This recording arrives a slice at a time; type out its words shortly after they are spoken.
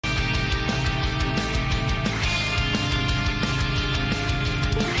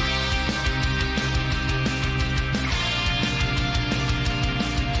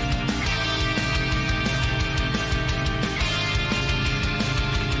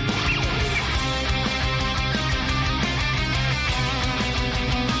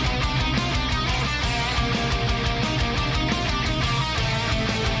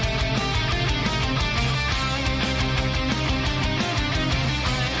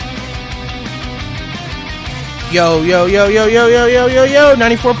Yo, yo, yo, yo, yo, yo, yo, yo, yo,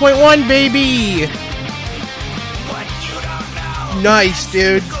 94.1, baby! Nice,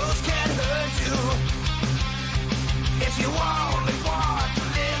 dude.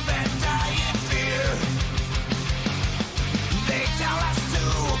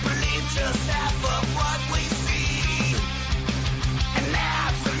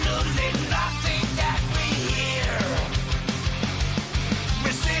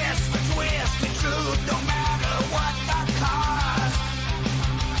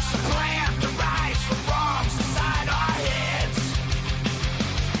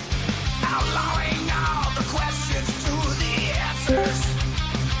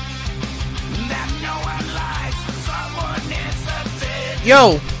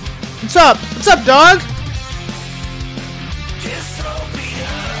 Yo, what's up? What's up, dog?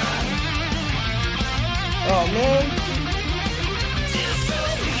 Oh man.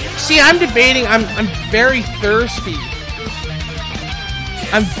 See, I'm debating. I'm very thirsty.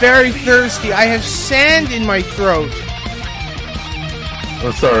 I'm very thirsty. I have sand in my throat.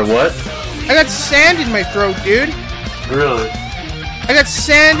 I'm sorry, what? I got sand in my throat, dude. Really? I got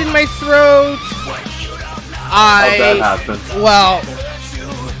sand in my throat. How'd that happen? Well,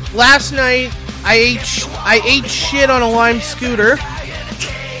 last night I ate shit on a Lime scooter.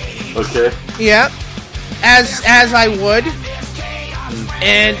 Okay. Yeah, as I would,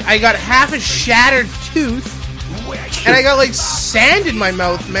 and I got half a shattered tooth, and I got like sand in my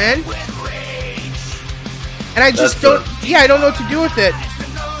mouth, man. And I just I don't know what to do with it.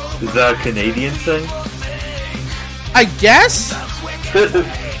 Is that a Canadian thing? I guess.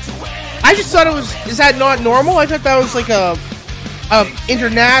 I just thought it was. Is that not normal? I thought that was like a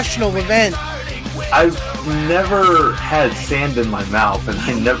international event. I've never had sand in my mouth, and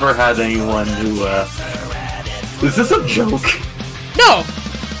I never had anyone who. Is this a joke? No.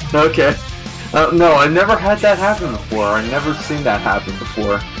 Okay. No, I never had that happen before. I've never seen that happen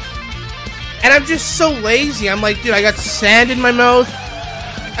before. And I'm just so lazy. I'm like, dude, I got sand in my mouth.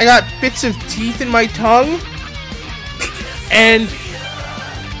 I got bits of teeth in my tongue. And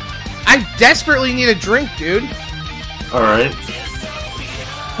I desperately need a drink, dude. Alright.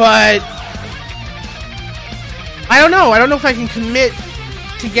 But I don't know. I don't know if I can commit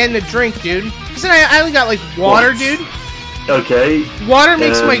to getting a drink, dude. Because then I only got, like, water, dude. Okay. Water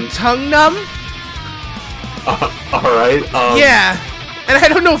makes my tongue numb. Alright. Yeah. And I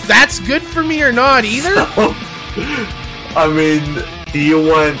don't know if that's good for me or not, either. I mean, do you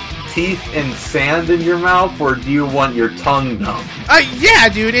want teeth and sand in your mouth, or do you want your tongue numb? Yeah,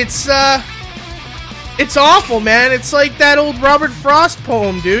 dude, it's awful, man. It's like that old Robert Frost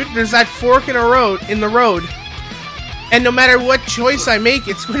poem, dude. There's that fork in the road. And no matter what choice I make,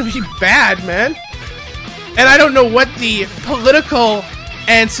 it's going to be bad, man. And I don't know what the political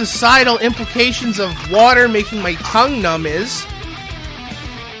and societal implications of water making my tongue numb is.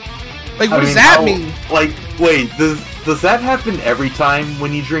 Like, what does that mean? Like, wait, does that happen every time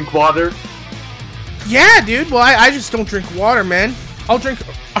when you drink water? Yeah, dude. Well, I just don't drink water, man. I'll drink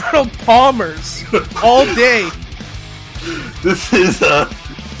Arnold Palmer's all day. This is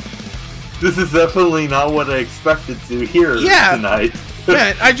definitely not what I expected to hear tonight.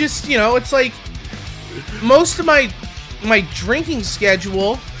 Man, I just, it's like most of my drinking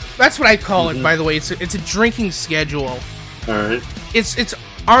schedule. That's what I call it, by the way. It's a drinking schedule. All right. It's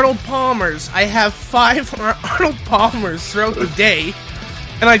Arnold Palmer's. I have 5 Arnold Palmer's throughout the day,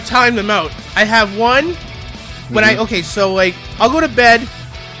 and I time them out. I have one when I'll go to bed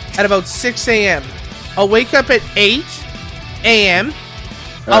at about 6 a.m. I'll wake up at 8 a.m.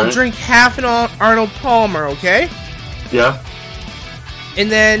 I'll drink half an Arnold Palmer, okay? Yeah.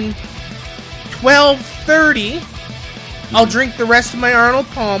 And then 12:30, I'll drink the rest of my Arnold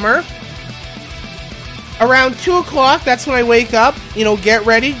Palmer. Around 2 o'clock, that's when I wake up, get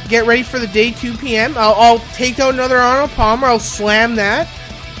ready for the day, 2 p.m. I'll take out another Arnold Palmer, I'll slam that.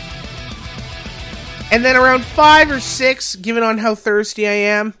 And then around 5 or 6, given on how thirsty I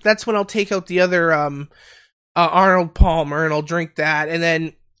am, that's when I'll take out the other Arnold Palmer, and I'll drink that. And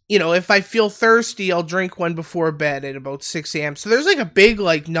then, if I feel thirsty, I'll drink one before bed at about 6 a.m. So there's like a big,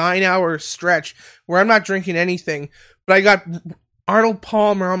 9-hour stretch where I'm not drinking anything, but I got Arnold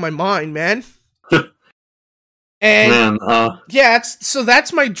Palmer on my mind, man. And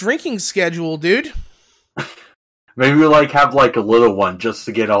that's my drinking schedule, dude. Maybe we have a little one just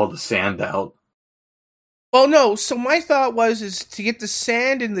to get all the sand out. Well, no. So my thought is to get the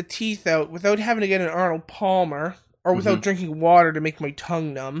sand and the teeth out without having to get an Arnold Palmer, or without drinking water to make my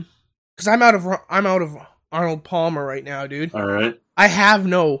tongue numb. Because I'm out of Arnold Palmer right now, dude. All right. I have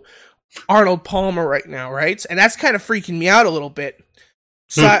no Arnold Palmer right now, right? And that's kind of freaking me out a little bit.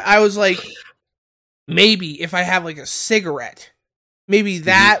 So I was like, maybe if I have like a cigarette, maybe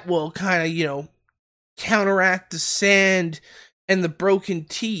that will kind of, you know, counteract the sand and the broken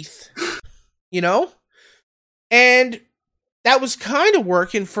teeth, you know? And that was kind of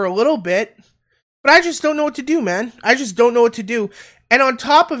working for a little bit, but I just don't know what to do, man. I just don't know what to do. And on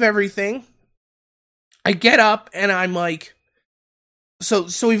top of everything, I get up and I'm like, so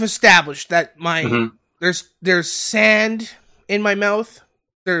we've established that there's sand in my mouth.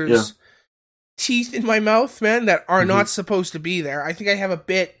 There's teeth in my mouth, man, that are not supposed to be there. I think I have a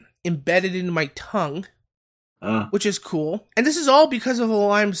bit embedded into my tongue, which is cool. And this is all because of a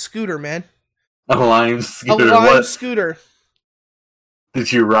Lime scooter, man. A Lime scooter? A Lime scooter.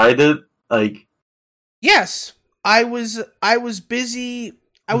 Did you ride it? Like, yes. I was busy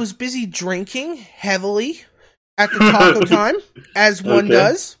drinking heavily at the taco time, as one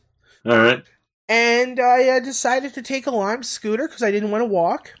does. All right. And I decided to take a Lime scooter because I didn't want to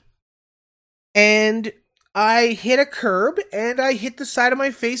walk. And I hit a curb, and I hit the side of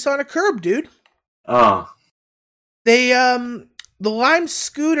my face on a curb, dude. Oh. The Lime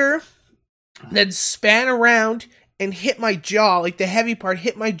scooter then span around and hit my jaw, like the heavy part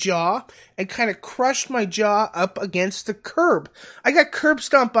hit my jaw, and kind of crushed my jaw up against the curb. I got curb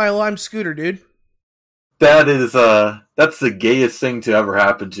stomped by a Lime scooter, dude. That is, that's the gayest thing to ever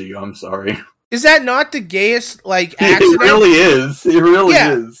happen to you, I'm sorry. Is that not the gayest, like, accident? It really is. It really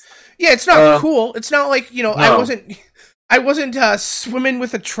is. Yeah, it's not cool. It's not like, you know, No. I wasn't swimming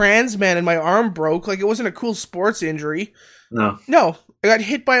with a trans man and my arm broke. Like, it wasn't a cool sports injury. No. No, I got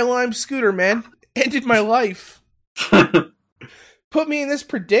hit by a Lime scooter, man. Ended my life. Put me in this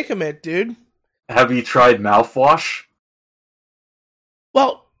predicament, dude. Have you tried mouthwash?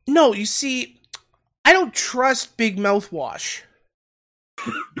 Well, no, you see, I don't trust big mouthwash.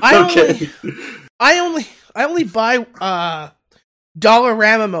 I only buy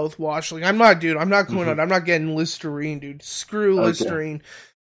Dollarama mouthwash. Like, I'm not going on. I'm not getting Listerine, dude. Screw Listerine.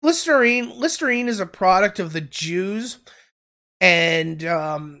 Listerine is a product of the Jews, and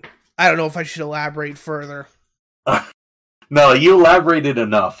I don't know if I should elaborate further. No, you elaborated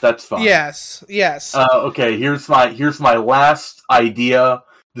enough. That's fine. Yes. Okay, here's my last idea.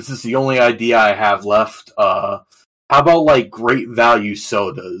 This is the only idea I have left. How about, like, great value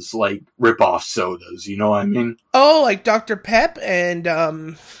sodas, like rip-off sodas, you know what I mean? Oh, like Dr. Pep and,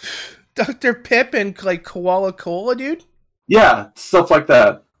 Dr. Pip and, like, Koala Cola, dude? Yeah, stuff like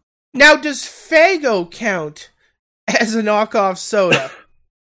that. Now, does Faygo count as a knockoff soda?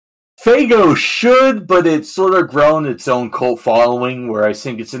 Faygo should, but it's sort of grown its own cult following, where I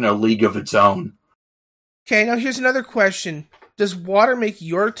think it's in a league of its own. Okay, now here's another question. Does water make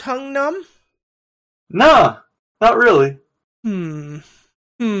your tongue numb? Nah. Not really. This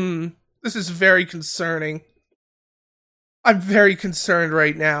is very concerning. I'm very concerned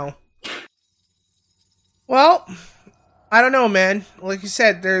right now. Well, I don't know, man. Like you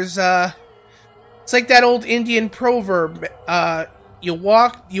said, there's, it's like that old Indian proverb. You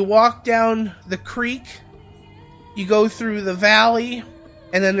walk down the creek, you go through the valley,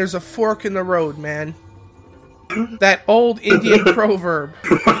 and then there's a fork in the road, man. That old Indian proverb.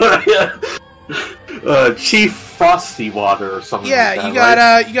 Chief Frosty Water or something. Yeah, like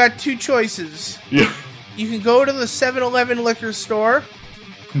that, you got two choices. Yeah. You can go to the 7-Eleven liquor store,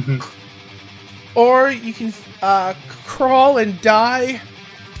 or you can crawl and die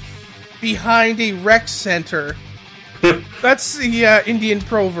behind a rec center. That's the Indian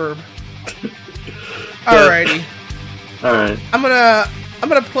proverb. Alrighty. Alright. I'm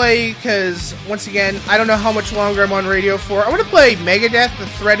gonna play, because once again, I don't know how much longer I'm on radio for. I'm gonna play Megadeth, The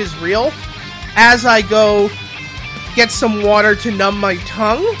Threat Is Real, as I go get some water to numb my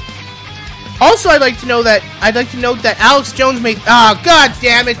tongue. Also, I'd like to note that Alex Jones made... Oh, god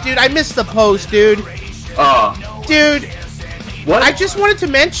damn it, dude. I missed the post, dude. Dude. What? I just wanted to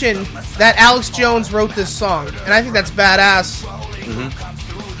mention that Alex Jones wrote this song, and I think that's badass.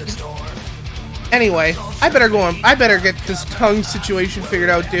 Anyway, I better go on. I better get this tongue situation figured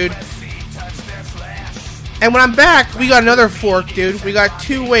out, dude. And when I'm back, we got another fork, dude. We got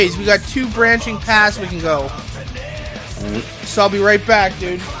two ways. We got two branching paths we can go. So I'll be right back,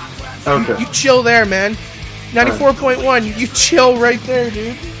 dude. Okay. You chill there, man. 94.1, you chill right there,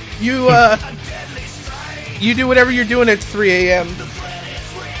 dude. You do whatever you're doing at 3 a.m.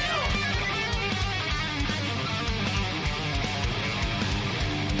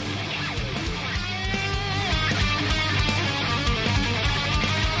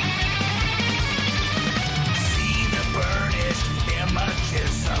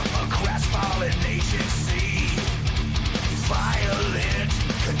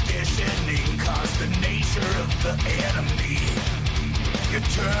 Your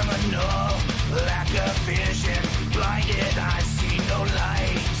terminal lack of vision, blinded eyes see no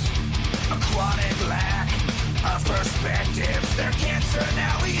light. A chronic lack of perspective, their cancer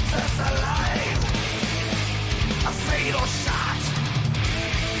now eats us alive. A fatal shot,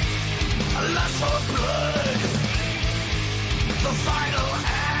 a lust for blood, the final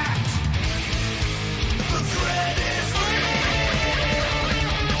act, the threat is real.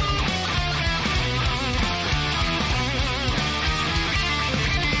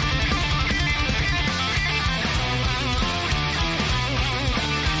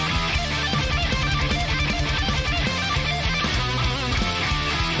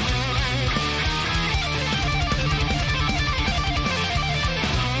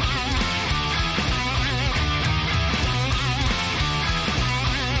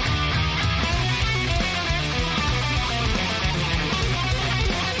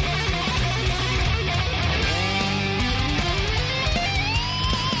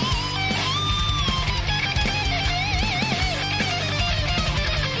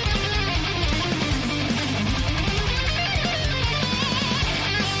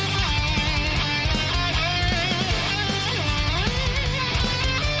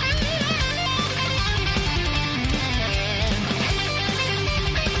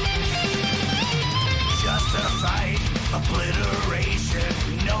 Obliteration,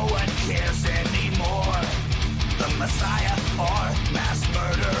 no one cares anymore. The Messiah or mass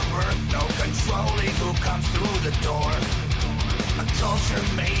murderer, no controlling who comes through the door. A culture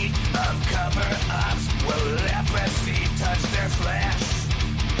made of cover-ups, will leprosy touch their flesh?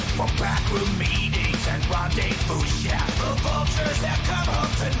 For backroom meetings and rendezvous chefs, the vultures have come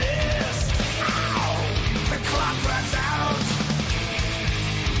home to nest. Ow! The clock runs out,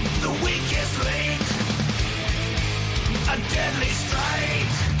 the weakest link, a deadly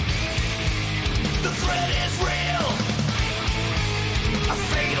strike. The threat is real. A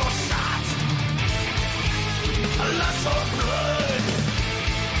fatal shot. A lust for blood.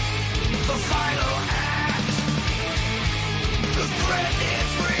 The final act. The threat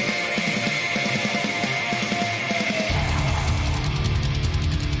is real.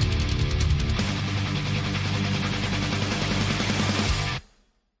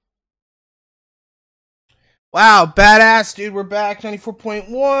 Wow, badass, dude. We're back.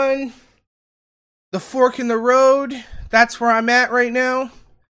 94.1. The fork in the road. That's where I'm at right now.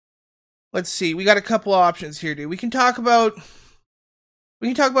 Let's see. We got a couple options here, dude. We can talk about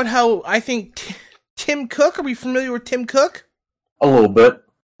how I think Tim Cook. Are we familiar with Tim Cook? A little bit. A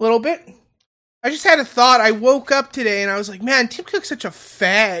little bit? I just had a thought. I woke up today and I was like, man, Tim Cook's such a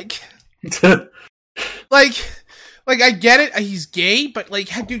fag. Like, I get it, he's gay, but, like,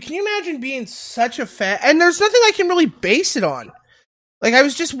 dude, can you imagine being such a And there's nothing I can really base it on. Like, I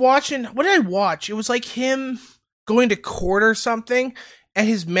was just watching, what did I watch? It was, like, him going to court or something, and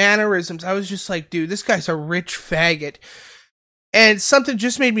his mannerisms. I was just like, dude, this guy's a rich faggot. And something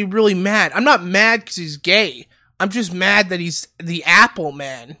just made me really mad. I'm not mad because he's gay. I'm just mad that he's the Apple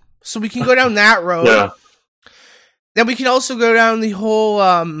man. So we can go down that road. Yeah. Then we can also go down the whole,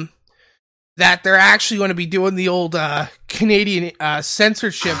 that they're actually going to be doing the old Canadian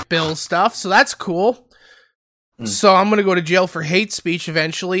censorship bill stuff, so that's cool. So I'm going to go to jail for hate speech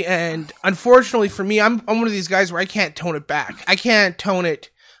eventually, and unfortunately for me, I'm one of these guys where I can't tone it back. I can't tone it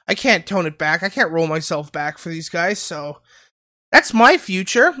back. I can't roll myself back for these guys, so that's my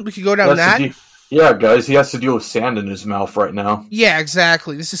future. We could go down that. Yeah, guys, he has to deal with sand in his mouth right now. Yeah,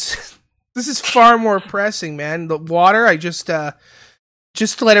 exactly. This is far more pressing, man. The water, I just to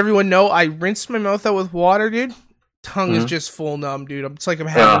let everyone know, I rinsed my mouth out with water, dude. Tongue is just full numb, dude. It's like I'm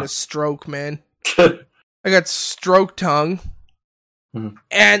having a stroke, man. I got stroke tongue.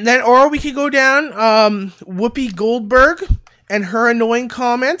 And then, or we could go down Whoopi Goldberg and her annoying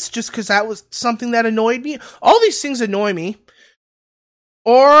comments, just because that was something that annoyed me. All these things annoy me.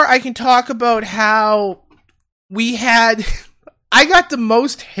 Or I can talk about how I got the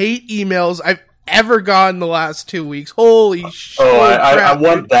most hate emails I've ever gotten the last 2 weeks. Holy shit. Oh, I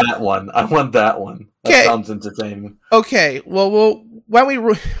want that one. That sounds entertaining. Okay, well, why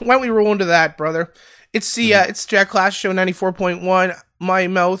don't we roll into that, brother? It's the it's Jack Class Show 94.1. My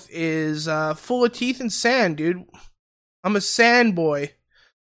mouth is full of teeth and sand, dude. I'm a sand boy.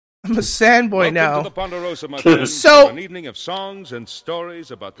 I'm a sand boy now. So, an evening of songs and stories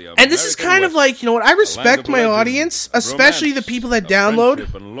about the and this is kind of like, you know what? I respect my audience, especially the people that download.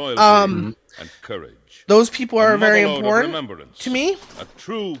 And courage. Those people are very important to me. A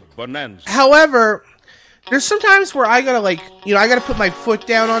true bonanza. However, there's sometimes where I gotta I gotta put my foot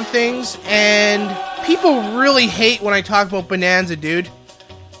down on things, and people really hate when I talk about Bonanza, dude.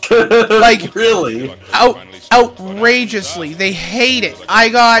 Like, really? Outrageously. They hate it. I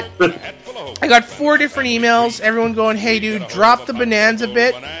got 4 different emails, everyone going, hey dude, drop the Bonanza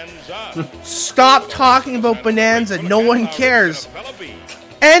bit. Stop talking about Bonanza. No one cares.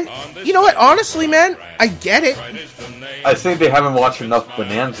 And, you know what? Honestly, man, I get it. I think they haven't watched enough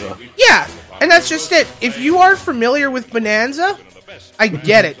Bonanza. Yeah, and that's just it. If you are familiar with Bonanza, I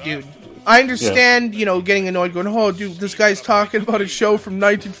get it, dude. I understand, getting annoyed going, oh, dude, this guy's talking about a show from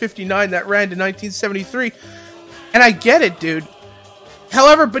 1959 that ran to 1973. And I get it, dude.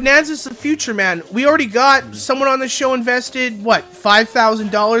 However, Bonanza's the future, man. We already got someone on the show invested,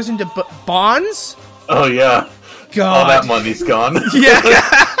 $5,000 into bonds? Oh, yeah. God. All that money's gone. Yeah.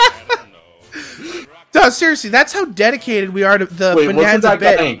 No, seriously, that's how dedicated we are to the Bonanza wasn't that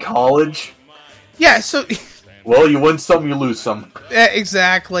bit. guy in college? Yeah, so... Well, you win some, you lose some.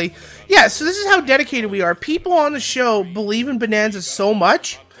 Exactly. Yeah, so this is how dedicated we are. People on the show believe in Bonanza so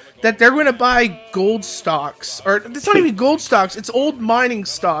much that they're going to buy gold stocks. Or, it's not even gold stocks, it's old mining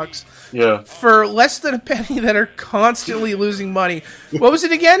stocks. Yeah. For less than a penny that are constantly losing money. What was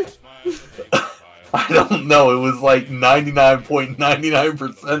it again? I don't know. It was like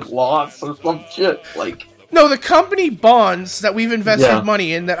 99.99% loss or some shit. No, the company bonds that we've invested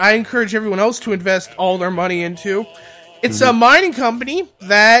money in, that I encourage everyone else to invest all their money into. It's a mining company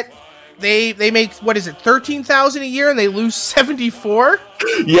that they make, $13,000 a year and they lose 74?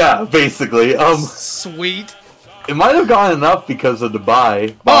 Yeah, basically. Sweet. It might have gone up because of the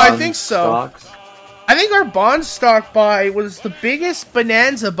buy. I think so. Stocks. I think our bond stock buy was the biggest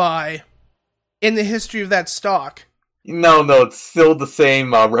Bonanza buy in the history of that stock. No, it's still the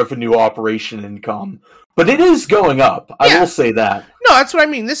same revenue operation income. But it is going up. I will say that. No, that's what I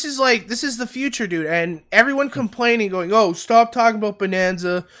mean. This is the future, dude. And everyone complaining, going, oh, stop talking about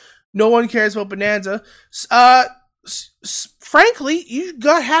Bonanza. No one cares about Bonanza. Frankly, you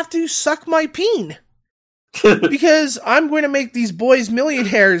have to suck my peen. Because I'm going to make these boys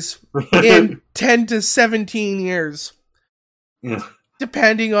millionaires in 10 to 17 years. Yeah.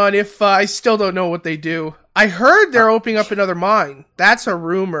 Depending on if I still don't know what they do. I heard they're opening up another mine. That's a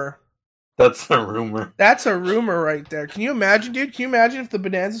rumor. That's a rumor. That's a rumor right there. Can you imagine, dude? Can you imagine if the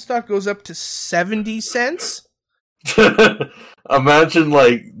Bonanza stock goes up to 70 cents? Imagine,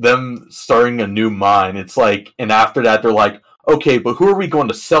 them starting a new mine. It's and after that, they're like, okay, but who are we going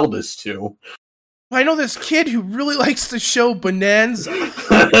to sell this to? I know this kid who really likes the show Bonanza.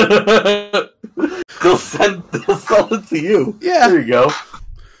 They'll sell it to you. Yeah. There you go.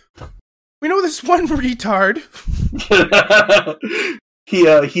 We know this one retard.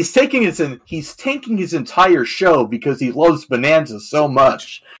 He's taking his entire show because he loves Bonanza so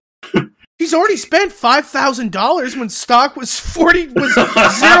much. He's already spent $5,000 when stock was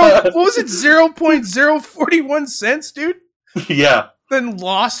 0.041 cents, dude? Yeah. Then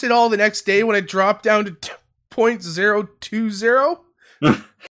lost it all the next day when it dropped down to 0.020. Don't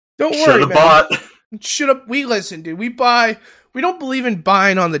worry, man. Bought. Listen, dude. We don't believe in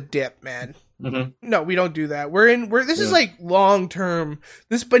buying on the dip, man. Mm-hmm. No, we don't do that. This is long term.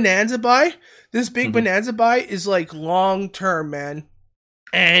 This Bonanza buy, this big Bonanza buy is long term, man.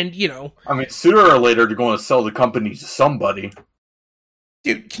 And I mean, sooner or later they're going to sell the company to somebody.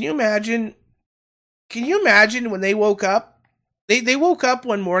 Dude, can you imagine? Can you imagine when they woke up? They woke up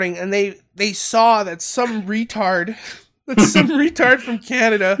one morning and they saw that some retard, from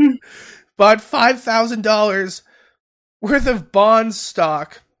Canada bought $5,000 worth of bond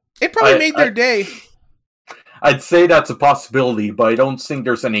stock. It probably made their day. I'd say that's a possibility, but I don't think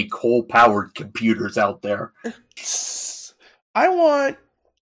there's any coal-powered computers out there.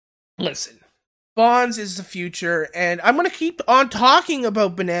 Listen, bonds is the future, and I'm going to keep on talking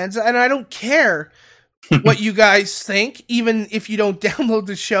about Bonanza, and I don't care what you guys think, even if you don't download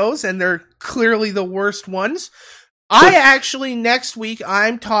the shows, and they're clearly the worst ones. Next week,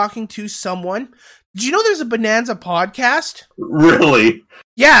 I'm talking to someone. Did you know there's a Bonanza podcast? Really?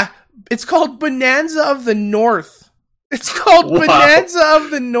 Yeah, it's called Bonanza of the North. It's called Bonanza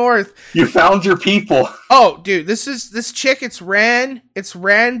of the North. You found your people. Oh, dude, this chick. It's ran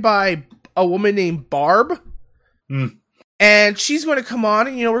by a woman named Barb, and she's going to come on,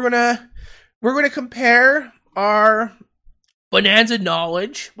 and we're gonna compare our Bonanza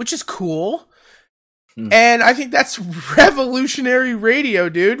knowledge, which is cool. And I think that's revolutionary radio,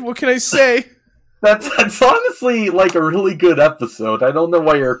 dude. What can I say? That's honestly a really good episode. I don't know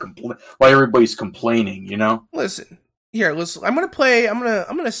why why everybody's complaining. Listen, I'm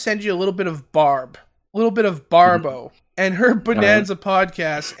gonna send you a little bit of Barbo and her Bonanza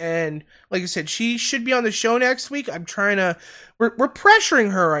podcast. And like I said, she should be on the show next week. We're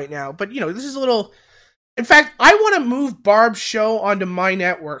pressuring her right now, but this is a little. In fact, I want to move Barb's show onto my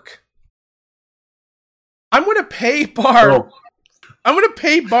network. I'm going to pay Barb. Oh. I'm going to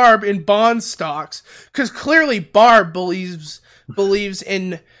pay Barb in bond stocks because clearly Barb believes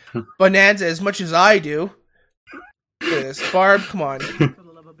in Bonanza as much as I do. Look at this. Barb, come on. For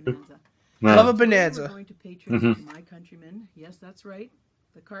the love of Bonanza. Man. Love of Bonanza. We're going to pay tribute to my countrymen. Yes, that's right.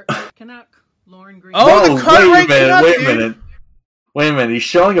 The Cartwright Canuck, Lauren Green. Oh, the Cartwright Canuck, wait a dude. minute. Wait a minute. He's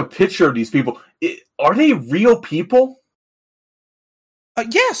showing a picture of these people. Are they real people?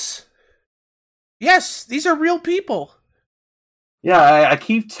 Yes. Yes, these are real people. Yeah, I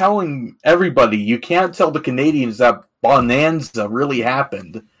keep telling everybody, you can't tell the Canadians that Bonanza really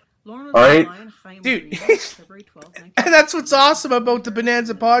happened. Lauren was All right. online, famous Dude. New York, February 12th, And that's what's awesome about the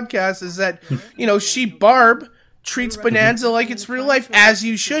Bonanza podcast is that, you know, Barb, treats Bonanza like it's real life, as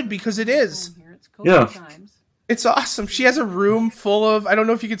you should, because it is. Yeah. It's awesome. She has a room full of, I don't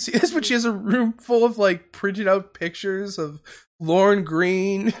know if you can see this, but she has a room full of, like, printed out pictures of Lauren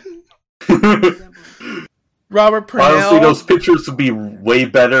Green, Robert Purnell. Honestly, those pictures would be way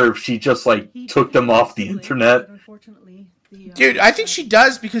better if she just, like, took them off the internet. Dude, I think she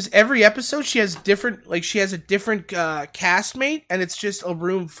does because every episode she has different, like she has a different castmate, and it's just a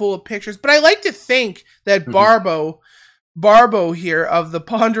room full of pictures. But I like to think that Barbo here of the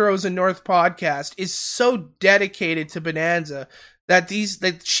Ponderosa North podcast is so dedicated to Bonanza that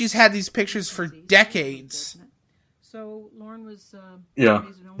she's had these pictures for decades. So Lauren was. Yeah,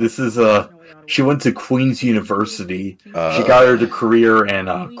 this is she went to Queen's University. She got her career in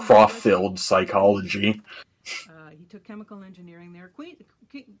Crawfield psychology. He took chemical engineering there.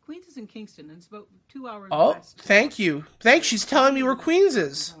 Queens is in Kingston, and it's about 2 hours west. Thank you. Thanks. She's telling me where Queens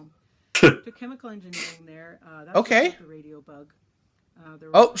is. Took chemical engineering there. That's Okay. The radio bug.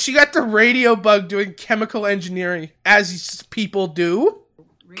 She got the radio bug doing chemical engineering, as people do.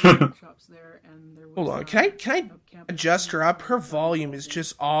 Radio workshops there, and there was, Hold on. Can I adjust her up? Her volume is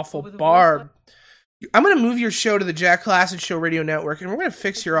just awful. Barb, I'm going to move your show to the Jack Klassen Show Radio Network, and we're going to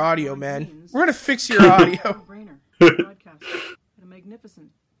fix your audio, man. We're going to fix your audio. A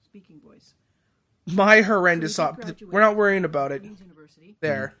magnificent speaking voice. My horrendous we're not worrying about it.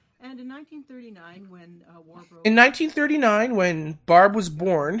 There. And in 1939, when war broke. In 1939, when Barb was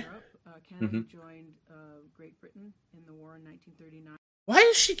born. Canada joined Great Britain in the war in 1939. Why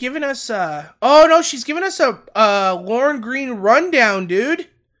is she giving us oh no, she's giving us a Lauren Green rundown, dude.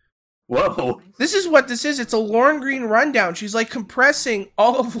 Whoa. This is what this is. It's a Lauren Green rundown. She's like compressing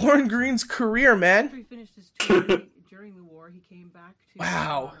all of Lauren Green's career, man. After he finished his tour during the war, he came back to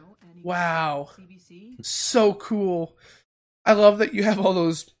Wow. Toronto, and he Wow. CBC. So cool. I love that you have all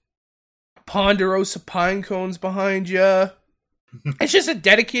those Ponderosa pine cones behind you. It's just a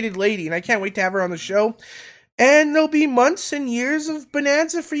dedicated lady, and I can't wait to have her on the show. And there'll be months and years of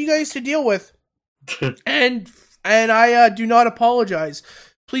Bonanza for you guys to deal with. and I do not apologize.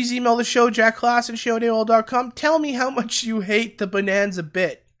 Please email the show, jackklassenshow@AOL.com. Tell me how much you hate the Bonanza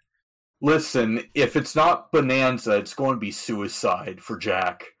bit. Listen, if it's not Bonanza, it's going to be suicide for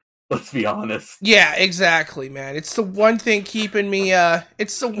Jack. Let's be honest. Yeah, exactly, man. It's the one thing keeping me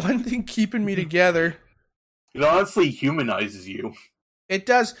together. It honestly humanizes you. It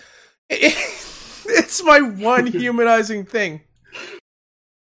does. It's my one humanizing thing.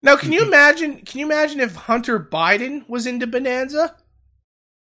 Now, can you imagine if Hunter Biden was into Bonanza?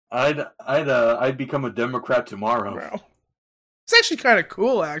 I'd become a Democrat tomorrow. Bro. It's actually kind of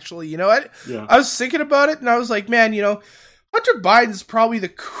cool, actually. You know what? Yeah. I was thinking about it, and I was like, man, you know, Hunter Biden's probably the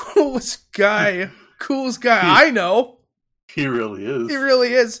coolest guy I know. He really is. He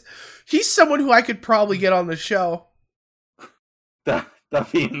really is. He's someone who I could probably get on the show.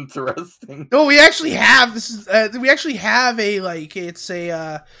 That'd be interesting. Oh, we actually have a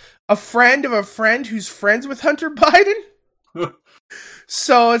friend of a friend who's friends with Hunter Biden.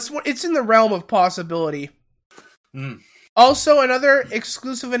 So it's in the realm of possibility. Also, another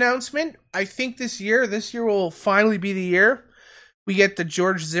exclusive announcement. I think this year will finally be the year we get the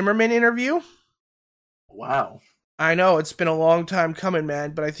George Zimmerman interview. Wow. I know, it's been a long time coming,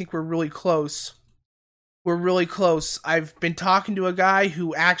 man, but I think we're really close. We're really close. I've been talking to a guy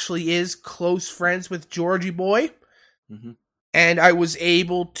who actually is close friends with Georgie Boy, and I was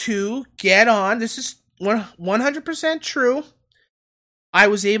able to get on. This is 100% true. I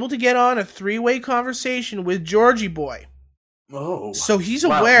was able to get on a 3-way conversation with Georgie Boy. Oh. So he's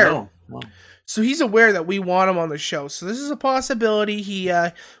aware. No. Wow. So he's aware that we want him on the show. So this is a possibility. He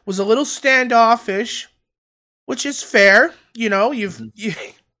was a little standoffish, which is fair. You know, you're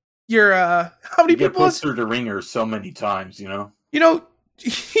how many get people put through the ringer so many times, you know? You know,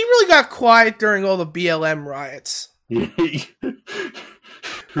 he really got quiet during all the BLM riots.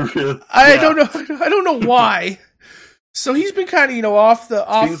 I don't know why. So he's been kind of, off the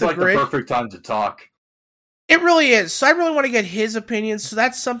Seems like grid. the perfect time to talk. It really is. So I really want to get his opinion. So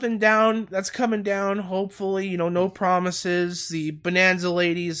that's something that's coming down. Hopefully, no promises. The Bonanza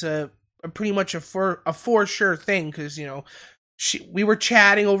lady's pretty much a for sure thing because we were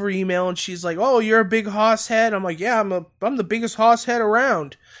chatting over email and she's like, "Oh, you're a big hoss head." I'm like, "Yeah, I'm the biggest hoss head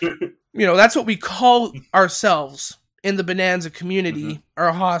around." That's what we call ourselves in the Bonanza community,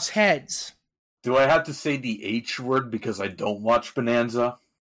 are hoss heads. Do I have to say the H word because I don't watch Bonanza?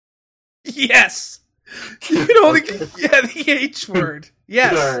 Yes. The H word.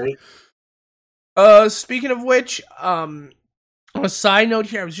 Yes. Right. Speaking of which, on a side note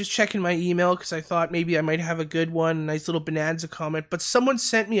here, I was just checking my email because I thought maybe I might have a good one, a nice little Bonanza comment, but someone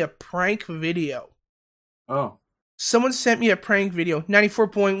sent me a prank video. Oh. Someone sent me a prank video.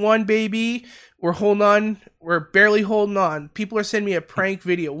 94.1, baby. We're holding on. We're barely holding on. People are sending me a prank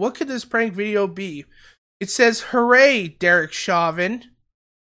video. What could this prank video be? It says, "Hooray, Derek Chauvin."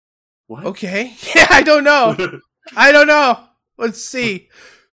 What? Okay. Yeah, I don't know. Let's see.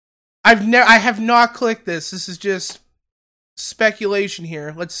 I have not clicked this. This is just speculation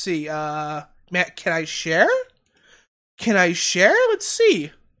here. Let's see. Matt, can I share? Let's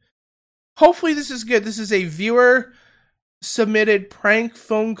see. Hopefully this is good. This is a viewer submitted prank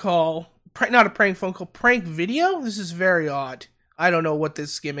phone call. Not a prank phone call, prank video? This is very odd. I don't know what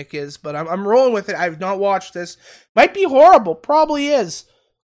this gimmick is, but I'm rolling with it. I've not watched this. Might be horrible. Probably is.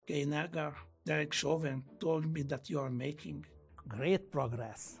 Okay, Nagar, Derek Chauvin told me that you are making great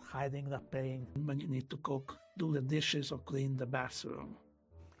progress hiding the pain when you need to cook, do the dishes, or clean the bathroom.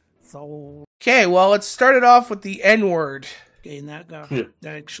 So... Okay, well, let's start it off with the N-word. Okay, Nagar,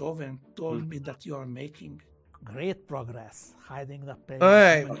 Derek Chauvin told me that you are making great progress hiding the pain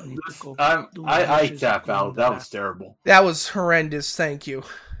Alright. when you need to cook, do the I dishes, or tap clean out. the That was bathroom. terrible. That was horrendous. Thank you.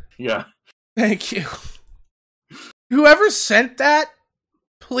 Yeah. Thank you. Whoever sent that,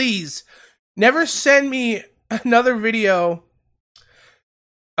 please, never send me another video.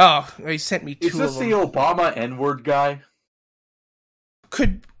 Oh, he sent me two Is this of them. the Obama N-word guy?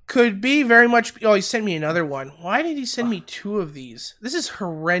 Could be very much. Oh, he sent me another one. Why did he send me two of these? This is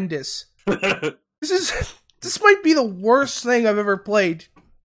horrendous. This might be the worst thing I've ever played.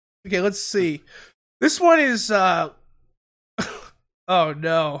 Okay, let's see. This one is oh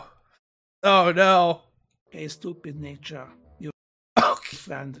no. Oh no. Hey, stupid nature. Your Okay.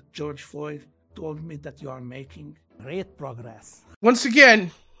 friend George Floyd told me that you are making great progress. Once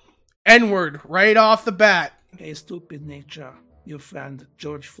again, N-word right off the bat. Hey, stupid nature. Your friend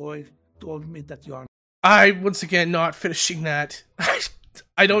George Floyd told me that you are... I, once again, not finishing that.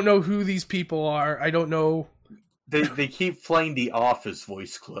 I don't know who these people are. I don't know. They keep playing the Office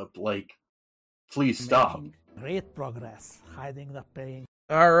voice clip. Like, please stop. making great progress hiding the pain.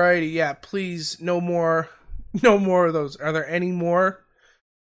 Alrighty, yeah, please, no more of those. Are there any more?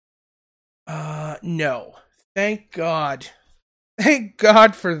 No. Thank God. Thank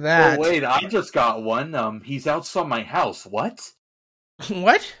God for that. Oh, wait, I just got one. He's outside my house. What?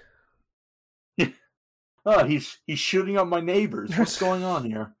 What? Oh, he's shooting at my neighbors. What's going on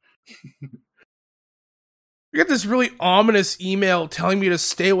here? I got this really ominous email telling me to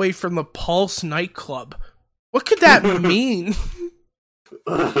stay away from the Pulse nightclub. What could that mean?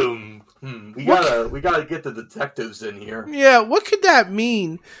 We gotta get the detectives in here. Yeah, what could that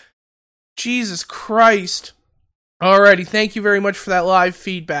mean? Jesus Christ. Alrighty, thank you very much for that live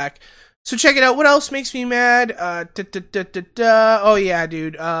feedback. So check it out. What else makes me mad? Oh yeah,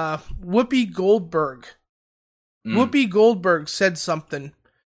 dude. Whoopi Goldberg. Whoopi Goldberg said something,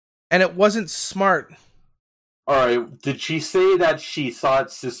 and it wasn't smart. Alright, did she say that she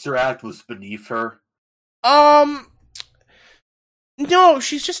thought Sister Act was beneath her? No,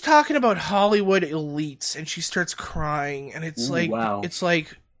 she's just talking about Hollywood elites, and she starts crying, and it's Wow. it's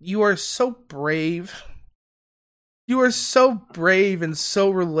like, you are so brave. You are so brave and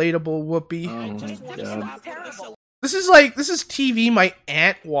so relatable, Whoopi. Oh my god. This is TV my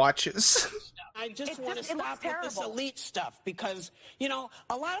aunt watches. I just want to stop with this elite stuff because, a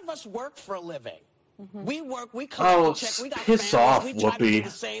lot of us work for a living. We work, we collect a check, we got piss families, off, we try to do Whoopi. the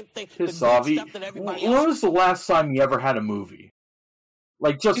same thing, Piss the off. good stuff that everybody When else. was the last time you ever had a movie?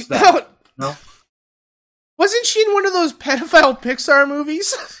 Like, just that. No? Wasn't she in one of those pedophile Pixar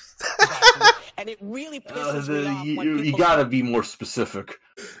movies? And it really pisses me off when You people gotta be more specific.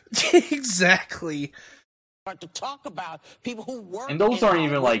 Exactly. start to talk about people who work. And those in aren't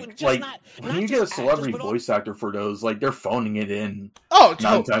even Hollywood, just not when you get a just celebrity actors, but voice actor for those, like, they're phoning it in Oh,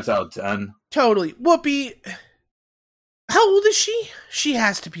 9 times out of 10. totally. Whoopi, how old is she? She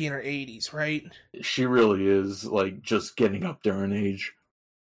has to be in her 80s, right? She really is, like, just getting up there in age.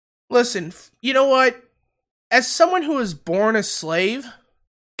 Listen, you know what? As someone who was born a slave,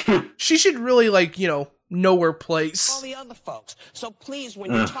 she should really, like, you know her place. All the other folks. So please,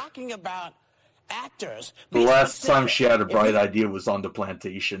 when you're talking about actors, The last time she had a bright idea was on the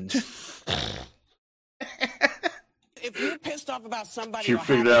plantations. If you're pissed off about somebody, She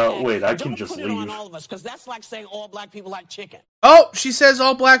figured out, wait, I can just put it on leave. all of us, because that's like saying all black people like chicken. Oh, she says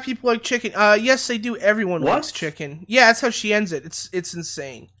all black people like chicken. Yes, they do. Everyone What? likes chicken. Yeah, that's how she ends it. It's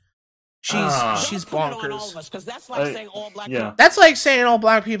insane. She's Don't put it on all bonkers. of us, because that's like saying all black people. That's like saying all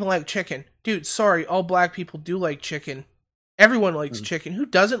black people like chicken. Dude, sorry, all black people do like chicken. Everyone likes chicken. Who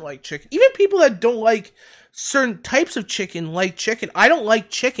doesn't like chicken? Even people that don't like certain types of chicken like chicken. I don't like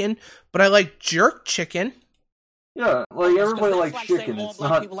chicken, but I like jerk chicken. Yeah, like everybody likes like chicken. saying all It's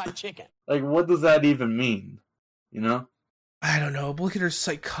black not people like chicken. like, what does that even mean? You know? I don't know. Look at her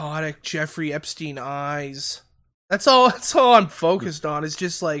psychotic Jeffrey Epstein eyes. That's all I'm focused on. Is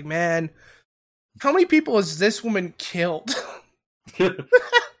just like, man, how many people has this woman killed?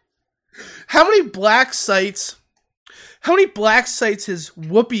 How many black sites has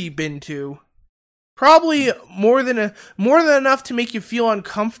Whoopie been to? Probably more than enough to make you feel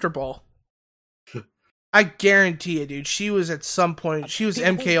uncomfortable. I guarantee it, dude. She was at some point. She was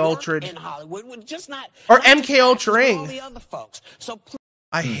People MK who work Ultra in Hollywood would just not, or not just MK Ultra actors, but all Ring. the other folks. So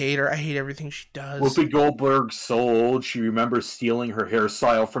I hate her. I hate everything she does. Whoopi Goldberg's so old, she remembers stealing her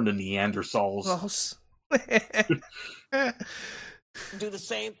hairstyle from the Neanderthals. do the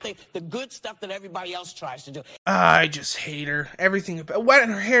same thing, the good stuff that everybody else tries to do. I just hate her. Everything about why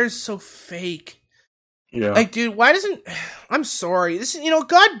her hair is so fake. Yeah. Like, dude, why doesn't? I'm sorry. This is,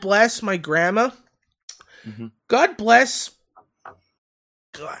 God bless my grandma. Mm-hmm. God bless.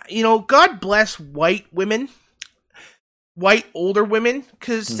 God bless white women, white older women,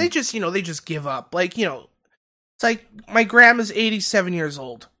 because they just, they just give up. Like, it's like my grandma's 87 years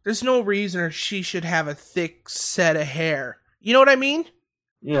old. There's no reason she should have a thick set of hair. You know what I mean?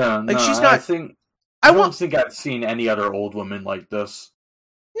 Yeah, like, no, she's not. I don't think I've seen any other old woman like this.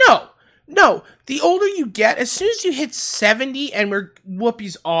 No. The older you get, as soon as you hit 70, and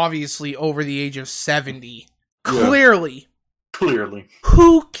Whoopi's obviously over the age of 70. Clearly.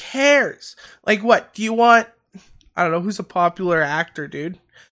 Who cares? Like, what? Do you want... I don't know, who's a popular actor, dude?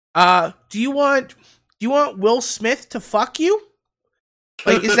 Do you want Will Smith to fuck you?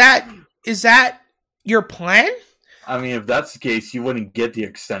 Like, is that your plan? I mean, if that's the case, you wouldn't get the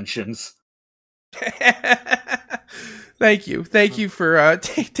extensions. Thank you for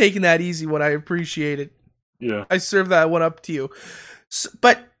taking that easy one. I appreciate it. Yeah, I serve that one up to you.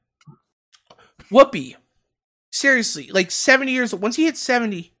 But Whoopi, seriously, like 70 years old. Once you hit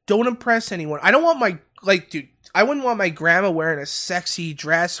 70, don't impress anyone. I don't want dude. I wouldn't want my grandma wearing a sexy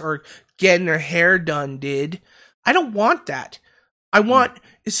dress or getting her hair done, dude. I don't want that. I want,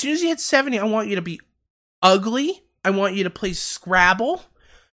 as soon as you hit 70, I want you to be ugly. I want you to play Scrabble.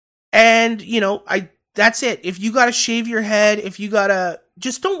 And, that's it. If you gotta shave your head,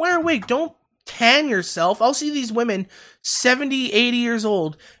 just don't wear a wig. Don't tan yourself. I'll see these women 70, 80 years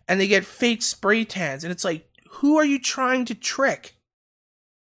old and they get fake spray tans. And it's like, who are you trying to trick?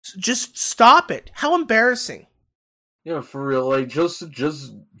 Just stop it. How embarrassing. Yeah, for real. Like, just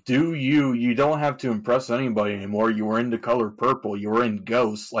do you. You don't have to impress anybody anymore. You were in The Color Purple. You were in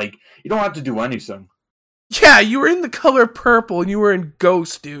Ghost. Like, you don't have to do anything. Yeah, you were in The Color Purple and you were in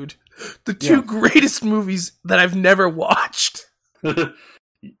Ghost, dude. The two greatest movies that I've never watched.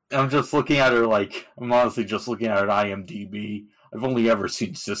 I'm just looking at her I'm honestly just looking at her IMDb. I've only ever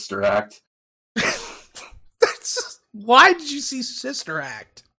seen Sister Act. Why did you see Sister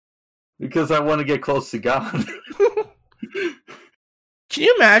Act? Because I want to get close to God. Can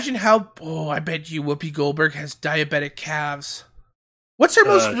you imagine how... Oh, I bet you Whoopi Goldberg has diabetic calves. What's her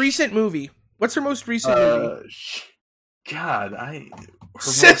most recent movie? What's her most recent movie? God,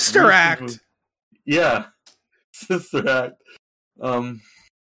 Sister Act. Movie. Yeah, Sister Act. Does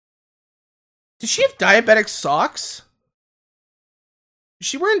she have diabetic socks? Is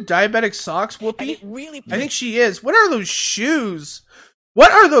she wearing diabetic socks, Whoopi? I think she is. What are those shoes?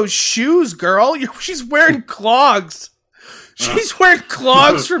 What are those shoes, girl? She's wearing clogs. She's wearing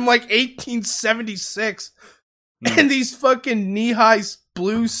clogs from 1876. And these fucking knee-high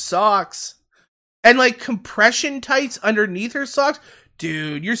blue socks. And compression tights underneath her socks.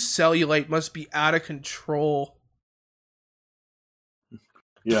 Dude, your cellulite must be out of control.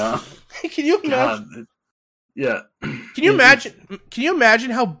 Yeah. Can you imagine? God. Yeah. Can you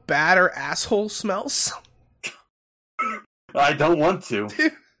imagine how bad her asshole smells? I don't want to.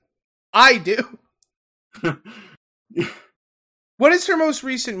 I do. What is her most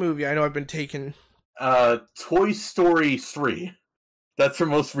recent movie? I know I've been taking... Toy Story 3. That's her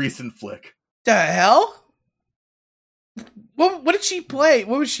most recent flick. The hell? What did she play?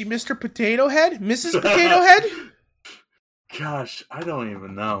 What was she, Mr. Potato Head? Mrs. Potato Head? Gosh, I don't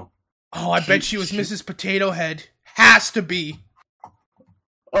even know. Oh, I bet she was Mrs. Potato Head. Has to be.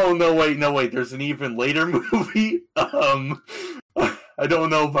 Oh, no, wait. There's an even later movie. I don't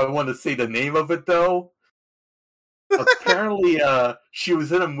know if I want to say the name of it, though. Apparently, she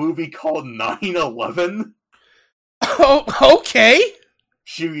was in a movie called 9/11. Oh, okay.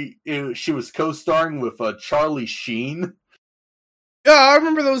 She was co-starring with Charlie Sheen. Yeah, I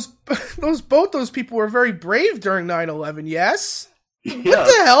remember both those people were very brave during 9/11, yes? Yeah. What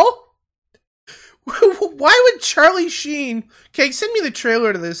the hell? Why would Charlie Sheen... Okay, send me the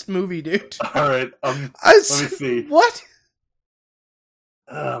trailer to this movie, dude. Alright, let me see. What?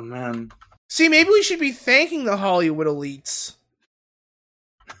 Oh, man. See, maybe we should be thanking the Hollywood elites.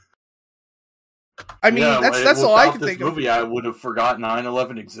 I mean, Yeah, that's all I can think movie, I would have forgotten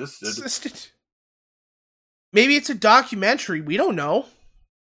 9/11 existed. Maybe it's a documentary. We don't know.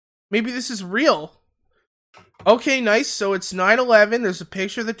 Maybe this is real. Okay, nice. So it's 9/11. There's a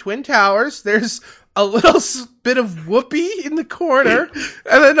picture of the Twin Towers. There's a little bit of Whoopie in the corner.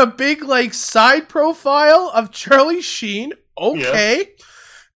 And then a big, side profile of Charlie Sheen. Okay. Yeah.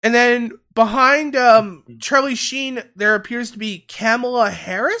 And then behind Charlie Sheen, there appears to be Kamala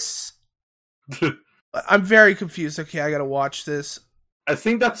Harris. I'm very confused. Okay, I gotta watch this. I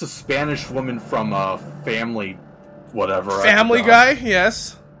think that's a Spanish woman from Family, whatever. Family Guy,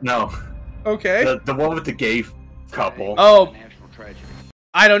 yes. No. Okay. The one with the gay couple. Oh.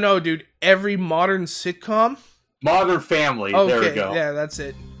 I don't know, dude. Every modern sitcom? Modern Family. Okay, there we go. Yeah, that's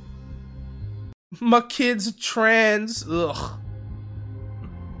it. My kid's trans. Ugh.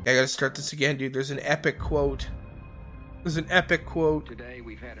 I gotta start this again, dude. There's an epic quote. Today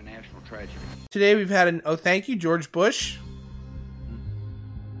we've had a national tragedy. Oh, thank you, George Bush.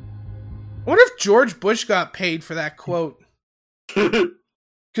 I wonder if George Bush got paid for that quote.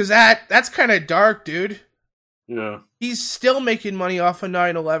 Because that's kind of dark, dude. Yeah. He's still making money off of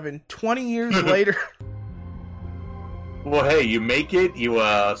 9/11, 20 years later. Well, hey, you make it, you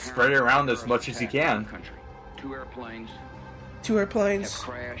spread it around as much as you can. Two airplanes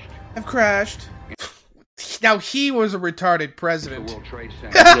have crashed. Now he was a retarded president. The World Trade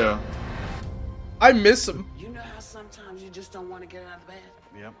Center. Yeah. I miss him. You know how sometimes you just don't want to get out of bed?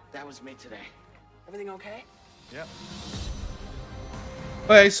 Yep. That was me today. Everything okay? Yep.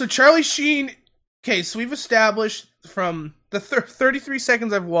 Okay, so Charlie Sheen... Okay, so we've established from the 33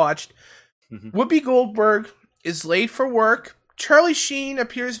 seconds I've watched, Whoopi Goldberg is late for work. Charlie Sheen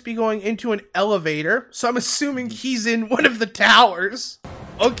appears to be going into an elevator, so I'm assuming he's in one of the towers.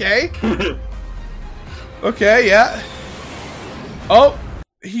 Okay. Okay, yeah. Oh,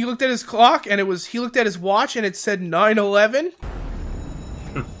 he looked at his clock, and he looked at his watch, and it said 9/11.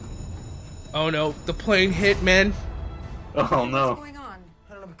 Oh no, the plane hit, man. Oh no. What's going on?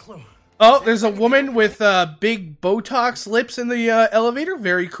 I don't have a clue. Oh, there's a woman with big Botox lips in the elevator.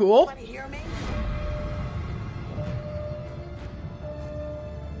 Very cool. Anybody hear me?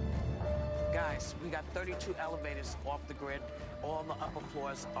 Guys, we got 32 elevators off the grid. All the upper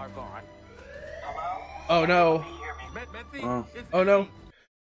floors are gone. Hello? Oh no. Oh. Oh no.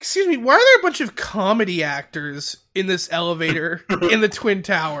 Excuse me, why are there a bunch of comedy actors in this elevator in the Twin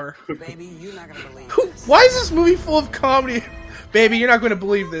Tower? Baby, you're not gonna believe this. Why is this movie full of comedy? Baby, you're not going to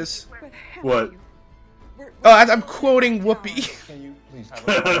believe this. What? Oh, I'm quoting Whoopi. Can you please have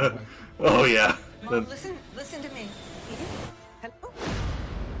a Oh yeah. Mom, listen to me.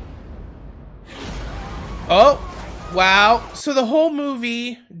 Oh, wow. So the whole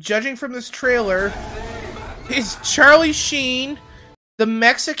movie, judging from this trailer, is Charlie Sheen, the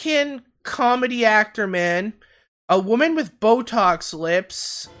Mexican comedy actor man, a woman with Botox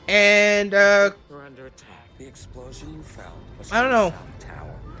lips, and We're under attack. The explosion you felt was I don't know.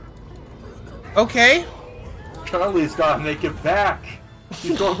 Tower. Okay. Charlie's gotta make it back.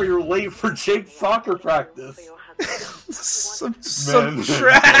 He's over late for Jake's soccer practice. some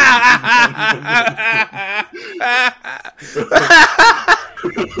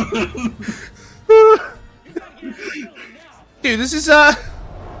Dude, this is a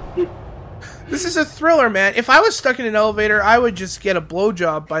thriller, man. If I was stuck in an elevator, I would just get a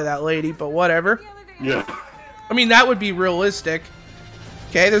blowjob by that lady, but whatever. Yeah. I mean, that would be realistic.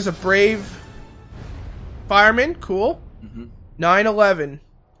 Okay, there's a brave fireman. Cool. 9/11.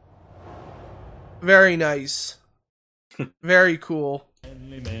 Very nice. Very cool.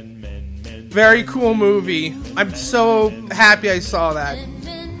 Very cool movie. I'm so happy I saw that.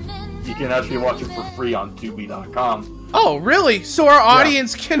 You can actually watch it for free on Tubi.com. Oh, really? So our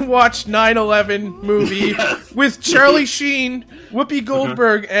audience can watch 9/11 movie with Charlie Sheen, Whoopi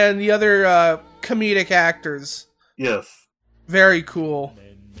Goldberg, and the other comedic actors. Yes. Very cool.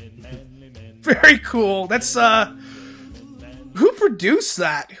 Very cool. That's, who produced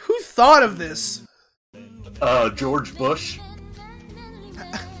that? Who thought of this? George Bush.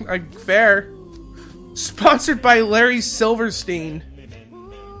 Fair. Sponsored by Larry Silverstein.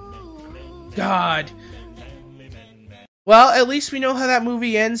 God. Well, at least we know how that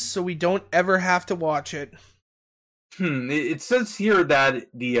movie ends, so we don't ever have to watch it. It says here that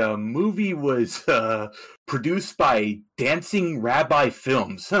the movie was produced by Dancing Rabbi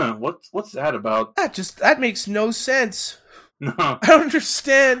Films. Huh? What's that about? That makes no sense. No. I don't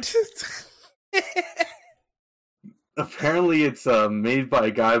understand. Apparently, it's made by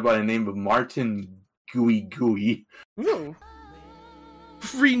a guy by the name of Martin Gooey. Ooh.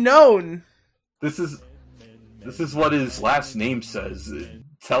 Renowned. This is what his last name says.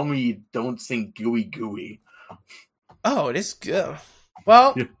 Tell me you don't think gooey. Oh, it is good.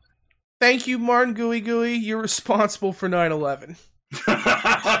 Well, thank you, Martin Gooey. You're responsible for 9/11.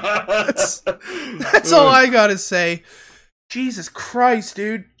 That's all I gotta say. Jesus Christ,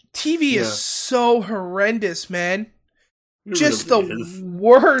 dude. TV is so horrendous, man. Just really the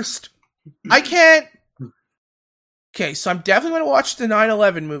worst. I can't... Okay, so I'm definitely gonna watch the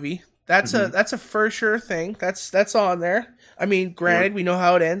 9/11 movie. That's a for sure thing. That's on there. I mean, granted, we know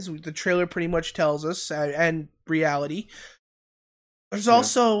how it ends. The trailer pretty much tells us, and reality. There's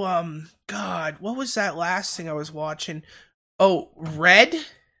also God, what was that last thing I was watching? Oh, Red?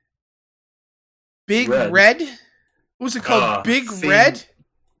 Big Red? What was it called? Big Red?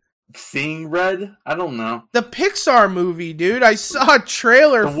 Seeing Red? I don't know. The Pixar movie, dude. I saw a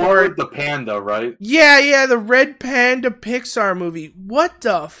trailer for it. The one with the panda, right? Yeah, the Red Panda Pixar movie. What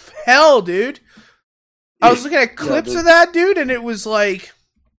the hell, dude? I was looking at clips of that, dude, and it was like...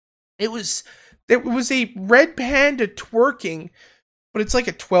 It was a red panda twerking, but it's like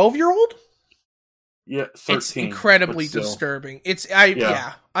a 12-year-old? Yeah, 13. It's incredibly disturbing.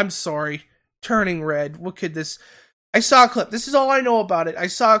 I'm sorry. Turning red. What could this... I saw a clip. This is all I know about it. I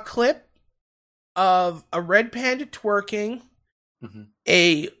saw a clip of a red panda twerking,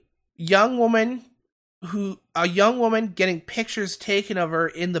 a young woman getting pictures taken of her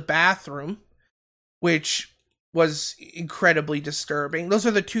in the bathroom, which was incredibly disturbing. Those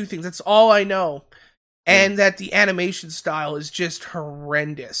are the two things. That's all I know. And that the animation style is just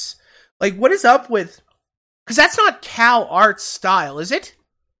horrendous. Like, what is up with... Because that's not Cal Arts style, is it?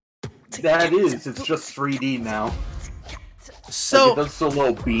 That is. It's just 3D now. So like it does the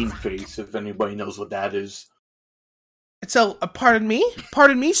little bean face, if anybody knows what that is. It's a pardon me,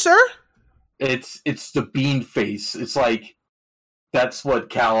 sir. It's the bean face. It's like that's what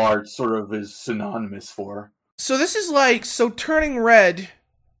Cal Arts sort of is synonymous for. So this is like Turning Red.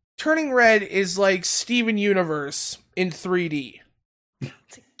 Turning Red is like Steven Universe in 3D.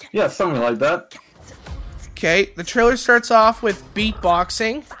 Yeah, something like that. Okay, the trailer starts off with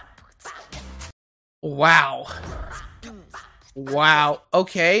beatboxing. Wow.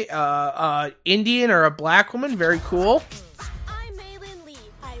 Okay, Indian or a black woman, very cool. I'm Maylin Lee.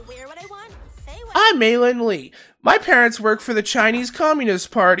 I wear what I want, say what I'm Maylin Lee. My parents work for the Chinese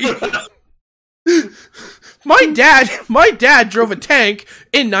Communist Party. My dad drove a tank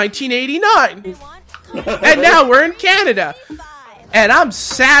in 1989. And now we're in Canada. And I'm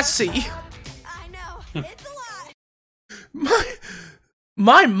sassy. I know, it's a lot.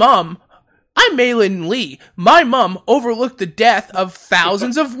 My mom... I'm Maylin Lee. My mom overlooked the death of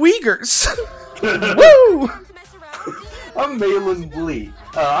thousands of Uyghurs. Woo! I'm Maylin Lee.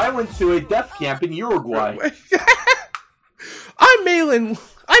 I went to a death camp in Uruguay. I'm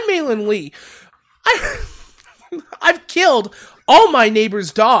Maylin Lee. I've killed all my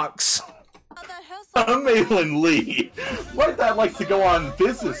neighbors' dogs. I'm Maylin Lee. My dad likes to go on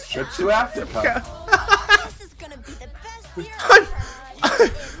business trips to Africa. This is gonna be the best year.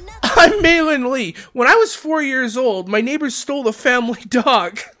 I'm Maylin Lee. When I was 4 years old, my neighbors stole the family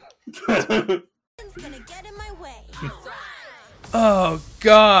dog. Oh,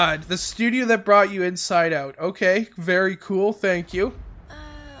 God. The studio that brought you Inside Out. Okay, very cool. Thank you.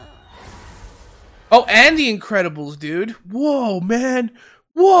 Oh, and The Incredibles, dude. Whoa, man.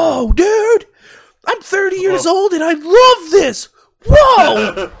 Whoa, dude. I'm 30 years old and I love this.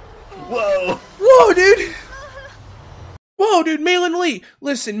 Whoa. Whoa, dude. Whoa, dude, Maylin Lee.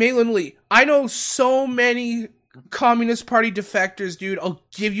 Listen, Maylin Lee. I know so many Communist Party defectors, dude. I'll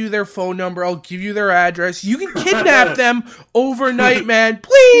give you their phone number. I'll give you their address. You can kidnap them overnight, man.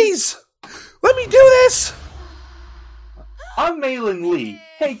 Please! Let me do this! I'm Maylin Lee.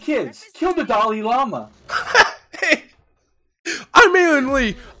 Hey, kids, kill the Dalai Lama. I'm Alan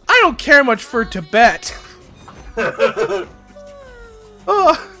Lee. I don't care much for Tibet.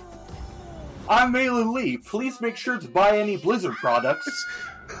 Oh. I'm Alan Lee. Please make sure to buy any Blizzard products.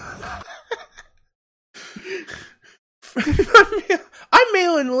 I'm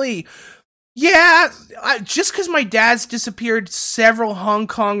Alan Lee. Yeah, just because my dad's disappeared several Hong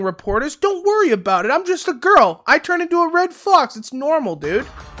Kong reporters, don't worry about it. I'm just a girl. I turn into a red fox. It's normal, dude.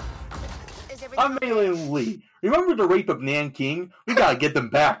 I'm Alan Lee. Remember the rape of Nanking? We gotta get them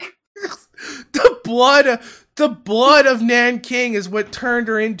back. The blood of Nanking is what turned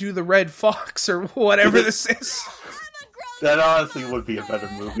her into the red fox, or whatever this is. That honestly would be a better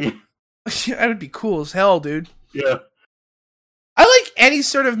movie. That would be cool as hell, dude. Yeah. I like any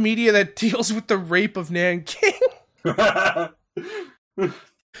sort of media that deals with the rape of Nanking.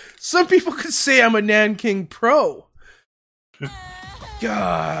 Some people could say I'm a Nanking pro.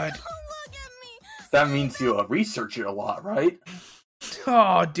 God. That means you research it a lot, right?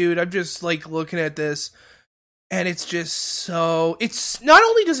 Oh, dude, I'm just, like, looking at this, and it's just so... It's... Not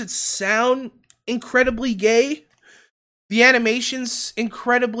only does it sound incredibly gay, the animation's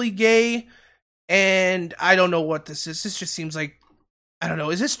incredibly gay, and I don't know what this is. This just seems like... I don't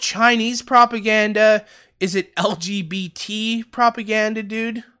know, is this Chinese propaganda? Is it LGBT propaganda,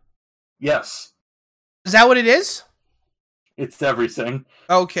 dude? Yes. Is that what it is? It's everything.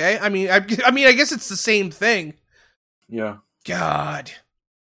 Okay, I mean, I guess it's the same thing. Yeah. God.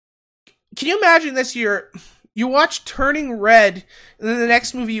 Can you imagine this year? You watch Turning Red, and then the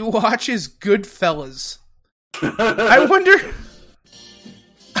next movie you watch is Goodfellas. I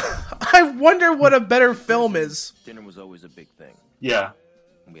wonder what a better film is. Dinner was always a big thing. Yeah.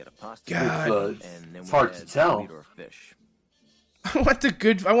 We had a pasta. God. It's hard to tell. Or fish. I want the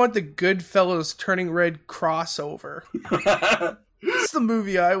Goodfellas Turning Red crossover. It's the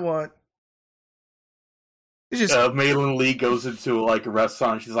movie I want. It's just Maylin Lee goes into like a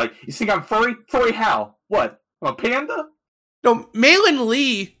restaurant. She's like, "You think I'm furry? Furry how? What? I'm a panda?" No, Maylin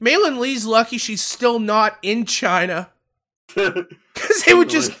Lee's lucky she's still not in China. Because they would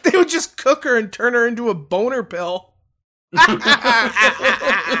just cook her and turn her into a boner pill.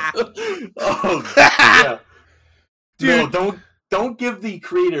 Oh, yeah. Dude. No, don't give the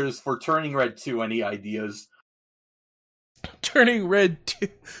creators for Turning Red 2 any ideas. Turning Red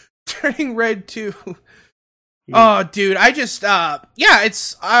 2. Oh, dude, I just,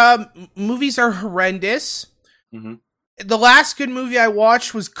 it's, movies are horrendous. Mm-hmm. The last good movie I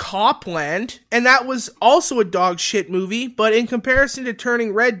watched was Copland, and that was also a dog shit movie, but in comparison to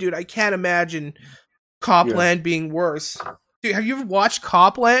Turning Red, dude, I can't imagine Copland being worse. Dude, have you ever watched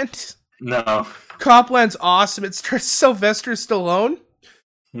Copland? No. Copland's awesome. It stars Sylvester Stallone.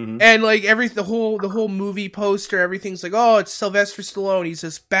 Mm-hmm. And like the whole movie poster, everything's like, oh, it's Sylvester Stallone. He's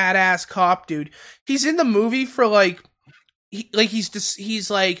this badass cop dude. He's in the movie for he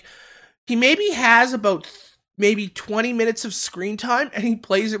maybe has about maybe 20 minutes of screen time, and he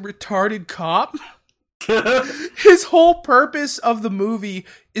plays a retarded cop. His whole purpose of the movie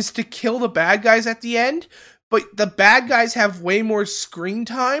is to kill the bad guys at the end, but the bad guys have way more screen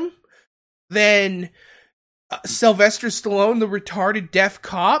time than Sylvester Stallone, the retarded deaf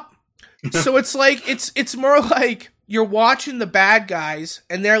cop. So it's like it's more like you're watching the bad guys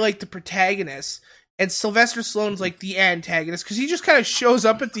and they're like the protagonists, and Sylvester Stallone's like the antagonist because he just kind of shows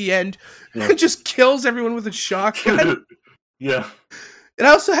up at the end and just kills everyone with a shotgun. Yeah. It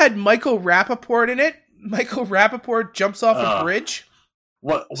also had Michael Rappaport in it. Michael Rappaport jumps off a bridge.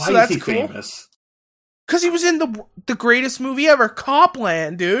 What? Why is he famous? Because he was in the greatest movie ever,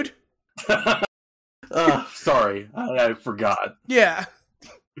 Copland, dude. Sorry, I forgot. Yeah.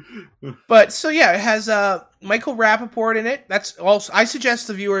 But, so yeah, it has Michael Rappaport in it. That's also, I suggest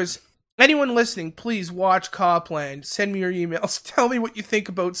the viewers, anyone listening, please watch Copland. Send me your emails. Tell me what you think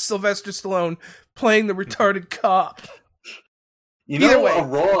about Sylvester Stallone playing the retarded cop. You know a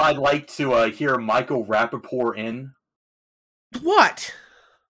role I'd like to hear Michael Rappaport in? What?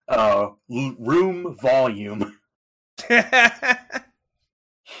 Room Volume.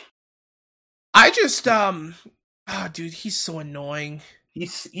 I just, dude, he's so annoying. He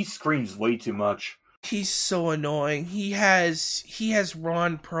screams way too much. He's so annoying. He has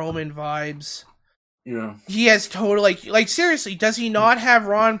Ron Perlman vibes. Yeah. He has total, like seriously, does he not have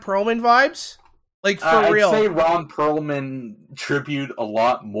Ron Perlman vibes? Like, for real. I'd say Ron Perlman tribute a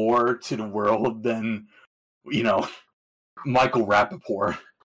lot more to the world than, Michael Rappaport.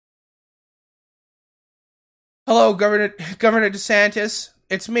 Hello, Governor DeSantis.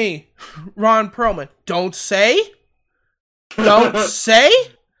 It's me, Ron Perlman. Don't say? Don't say?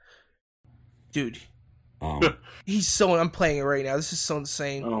 Dude. He's so... I'm playing it right now. This is so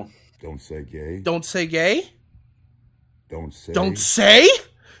insane. Oh. Don't say gay. Don't say gay? Don't say. Don't say?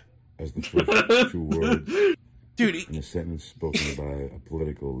 As the first two words Dude, in a sentence spoken by a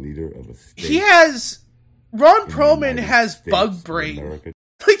political leader of a state. he has... Ron in the Perlman United has States bug of brain. America.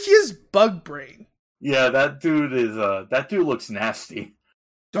 Like, he has bug brain. Yeah, that dude is that dude looks nasty.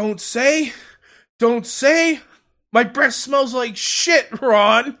 Don't say. Don't say. My breath smells like shit,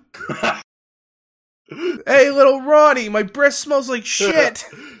 Ron. Hey, little Ronnie, my breath smells like shit.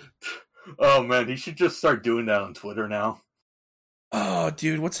 Oh man, he should just start doing that on Twitter now. Oh,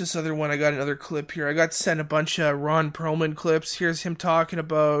 dude, what's this other one? I got another clip here. I got sent a bunch of Ron Perlman clips. Here's him talking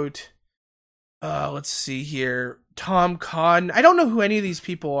about, let's see here, Tom Cotton. I don't know who any of these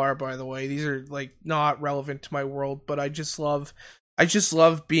people are, by the way. These are, like, not relevant to my world, but I just love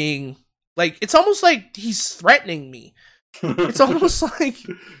being, like, it's almost like he's threatening me. It's almost like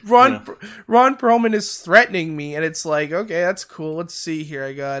Ron Perlman is threatening me, and it's like, okay, that's cool. Let's see here.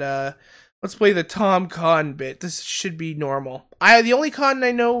 I got, let's play the Tom Cotton bit. This should be normal. The only Cotton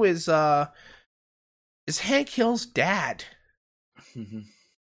I know is Hank Hill's dad.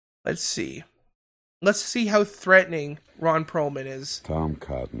 Let's see. Let's see how threatening Ron Perlman is. Tom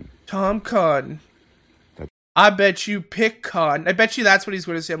Cotton. Tom Cotton. I bet you pick Cotton. I bet you that's what he's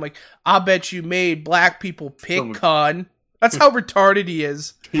going to say. I'm like, I bet you made black people pick Cotton. That's how retarded he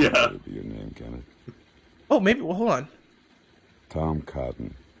is. Yeah. Be your name, Kenneth. Oh, maybe. Well, hold on. Tom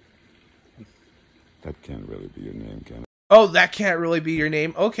Cotton. That can't really be your name, Kenneth. Oh, that can't really be your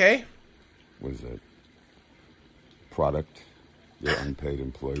name. Okay. What is that? Product your unpaid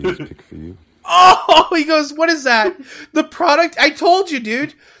employees pick for you? Oh, he goes, what is that? The product, I told you,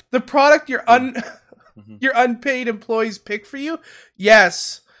 dude. The product your unpaid employees pick for you?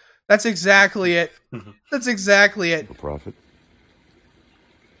 Yes. That's exactly it. That's exactly it. For profit?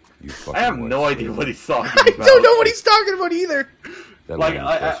 I have no idea what he's talking about. I don't know what he's talking about either. Like,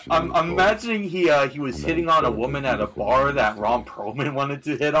 I'm imagining he was hitting on a woman at a bar that Ron Perlman wanted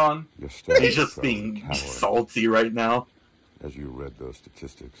to hit on. He's just being salty right now. As you read those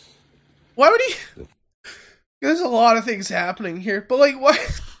statistics. Why would he? There's a lot of things happening here, but like, what?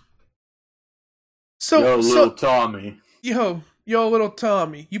 Yo, little Tommy. Yo, little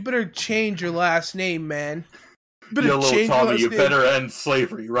Tommy. You better change your last name, man. Yo, little Tommy, you better end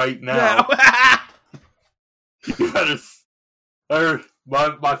slavery right now. You better.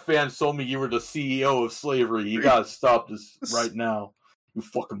 My fans told me you were the CEO of slavery. You gotta stop this right now. You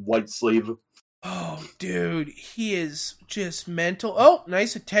fucking white slave. Oh, dude, he is just mental. Oh,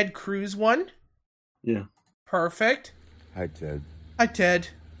 nice, a Ted Cruz one. Yeah. Perfect. Hi, Ted. Hi, Ted.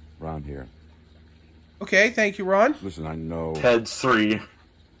 Ron here. Okay, thank you, Ron. Listen, I know... Ted's 3.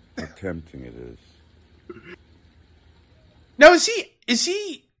 How tempting it is. Now,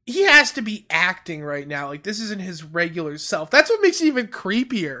 he has to be acting right now. Like, this isn't his regular self. That's what makes it even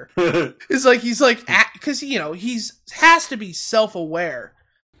creepier. It's like, he's like, because, you know, has to be self-aware.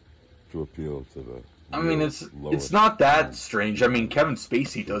 To appeal to the... I mean, it's not that strange. I mean, Kevin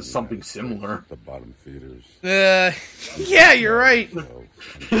Spacey does something similar. The bottom feeders. Yeah, you're right.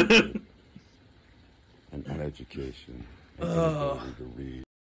 And an education, and an ability to read,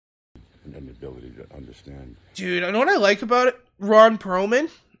 and an ability to understand. Dude, I know what I like about it, Ron Perlman,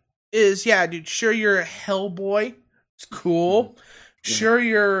 is, yeah, dude, sure you're a Hellboy. It's cool. Yeah. Sure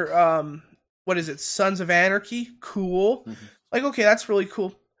you're, what is it, Sons of Anarchy? Cool. Mm-hmm. Like, okay, that's really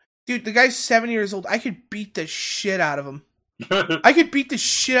cool. Dude, the guy's 7 years old. I could beat the shit out of him. I could beat the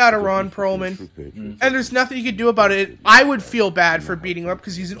shit out of Ron Perlman. And there's nothing you could do about it. I would feel bad for beating him up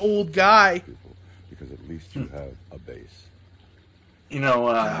because he's an old guy. Because at least you have a base. You know,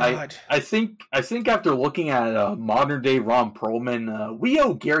 I think after looking at modern day Ron Perlman, we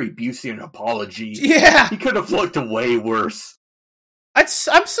owe Gary Busey an apology. Yeah, he could have looked way worse. I'm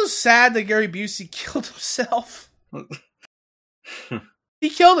so sad that Gary Busey killed himself. He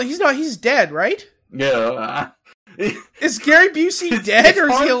killed him. He's dead, right? Yeah. Is Gary Busey dead or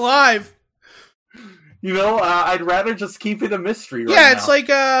is he alive? You know, I'd rather just keep it a mystery right now. Yeah, it's like,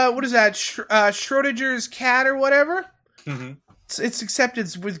 what is that? Schrodinger's cat or whatever? Mm-hmm. It's except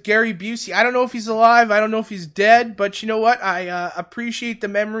it's with Gary Busey. I don't know if he's alive. I don't know if he's dead. But you know what? I appreciate the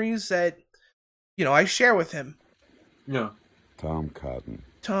memories that, you know, I share with him. Yeah. Tom Cotton.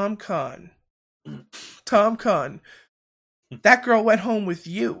 That girl went home with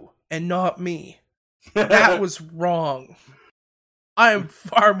you and not me. That was wrong. I am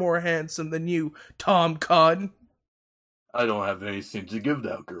far more handsome than you, Tom Cotton. I don't have anything to give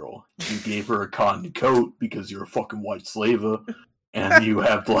that girl. You gave her a cotton coat because you're a fucking white slave, and you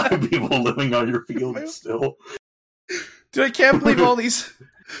have black people living on your fields still. Dude, I can't believe all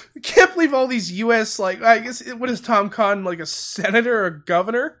these U.S. like, I guess, what is Tom Cotton, like a senator or a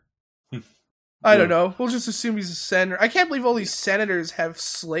governor? I don't know. We'll just assume he's a senator. I can't believe all these senators have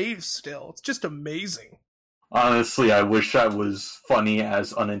slaves still. It's just amazing. Honestly, I wish I was funny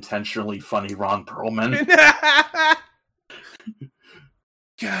as unintentionally funny Ron Perlman.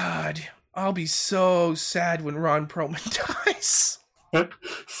 God, I'll be so sad when Ron Perlman dies.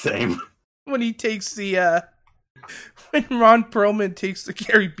 Same. When he takes the, when Ron Perlman takes the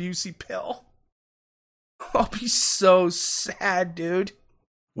Gary Busey pill. I'll be so sad, dude.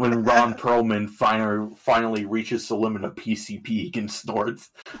 When Ron Perlman finally reaches the limit of PCP he can snort.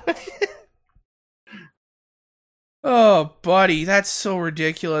 Oh, buddy, that's so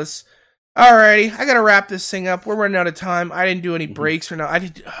ridiculous. Alrighty, I gotta wrap this thing up. We're running out of time. I didn't do any breaks or no.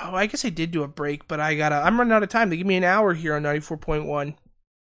 I guess I did do a break, but I'm running out of time. They give me an hour here on 94.1.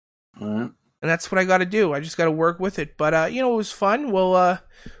 And that's what I gotta do. I just gotta work with it. But, it was fun. We'll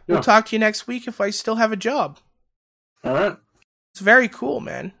talk to you next week if I still have a job. Alright. It's very cool,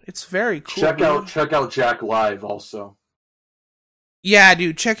 man. It's very cool. Check out Jack Live also. Yeah,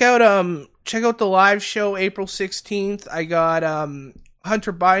 dude. Check out the live show April 16th. I got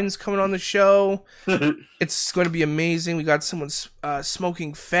Hunter Biden's coming on the show. It's going to be amazing. We got someone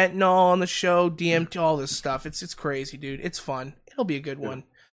smoking fentanyl on the show, DMT, all this stuff. It's crazy, dude. It's fun. It'll be a good one.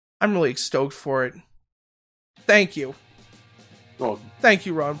 I'm really stoked for it. Thank you. Thank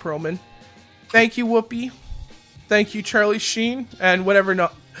you, Ron Perlman. Thank you, Whoopie. Thank you, Charlie Sheen, and whatever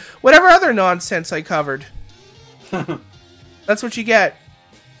other nonsense I covered. That's what you get.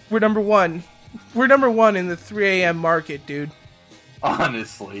 We're number one. We're number one in the 3 a.m. market, dude.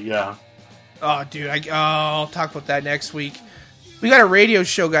 Honestly, yeah. Oh, dude, I'll talk about that next week. We got a radio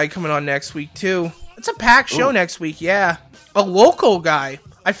show guy coming on next week, too. It's a packed show next week, yeah. A local guy.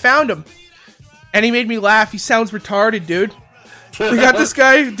 I found him. And he made me laugh. He sounds retarded, dude. We got this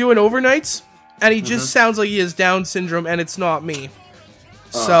guy doing overnights. And he just sounds like he has Down syndrome, and it's not me.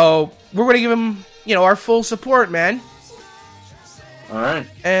 So, we're going to give him, our full support, man. Alright.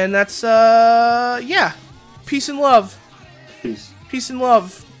 And that's, yeah. Peace and love. Peace. Peace and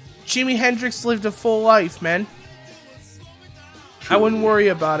love. Jimi Hendrix lived a full life, man. I wouldn't worry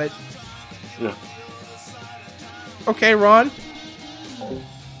about it. Yeah. Okay, Ron?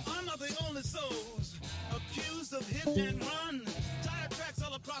 I'm not the only souls accused of hit and run. Tire tracks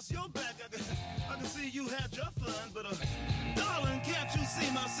all across your back. I can see you had your fun, but darling, can't you see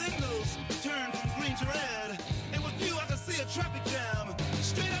my signals turn from green to red? And with you, I can see a traffic jam.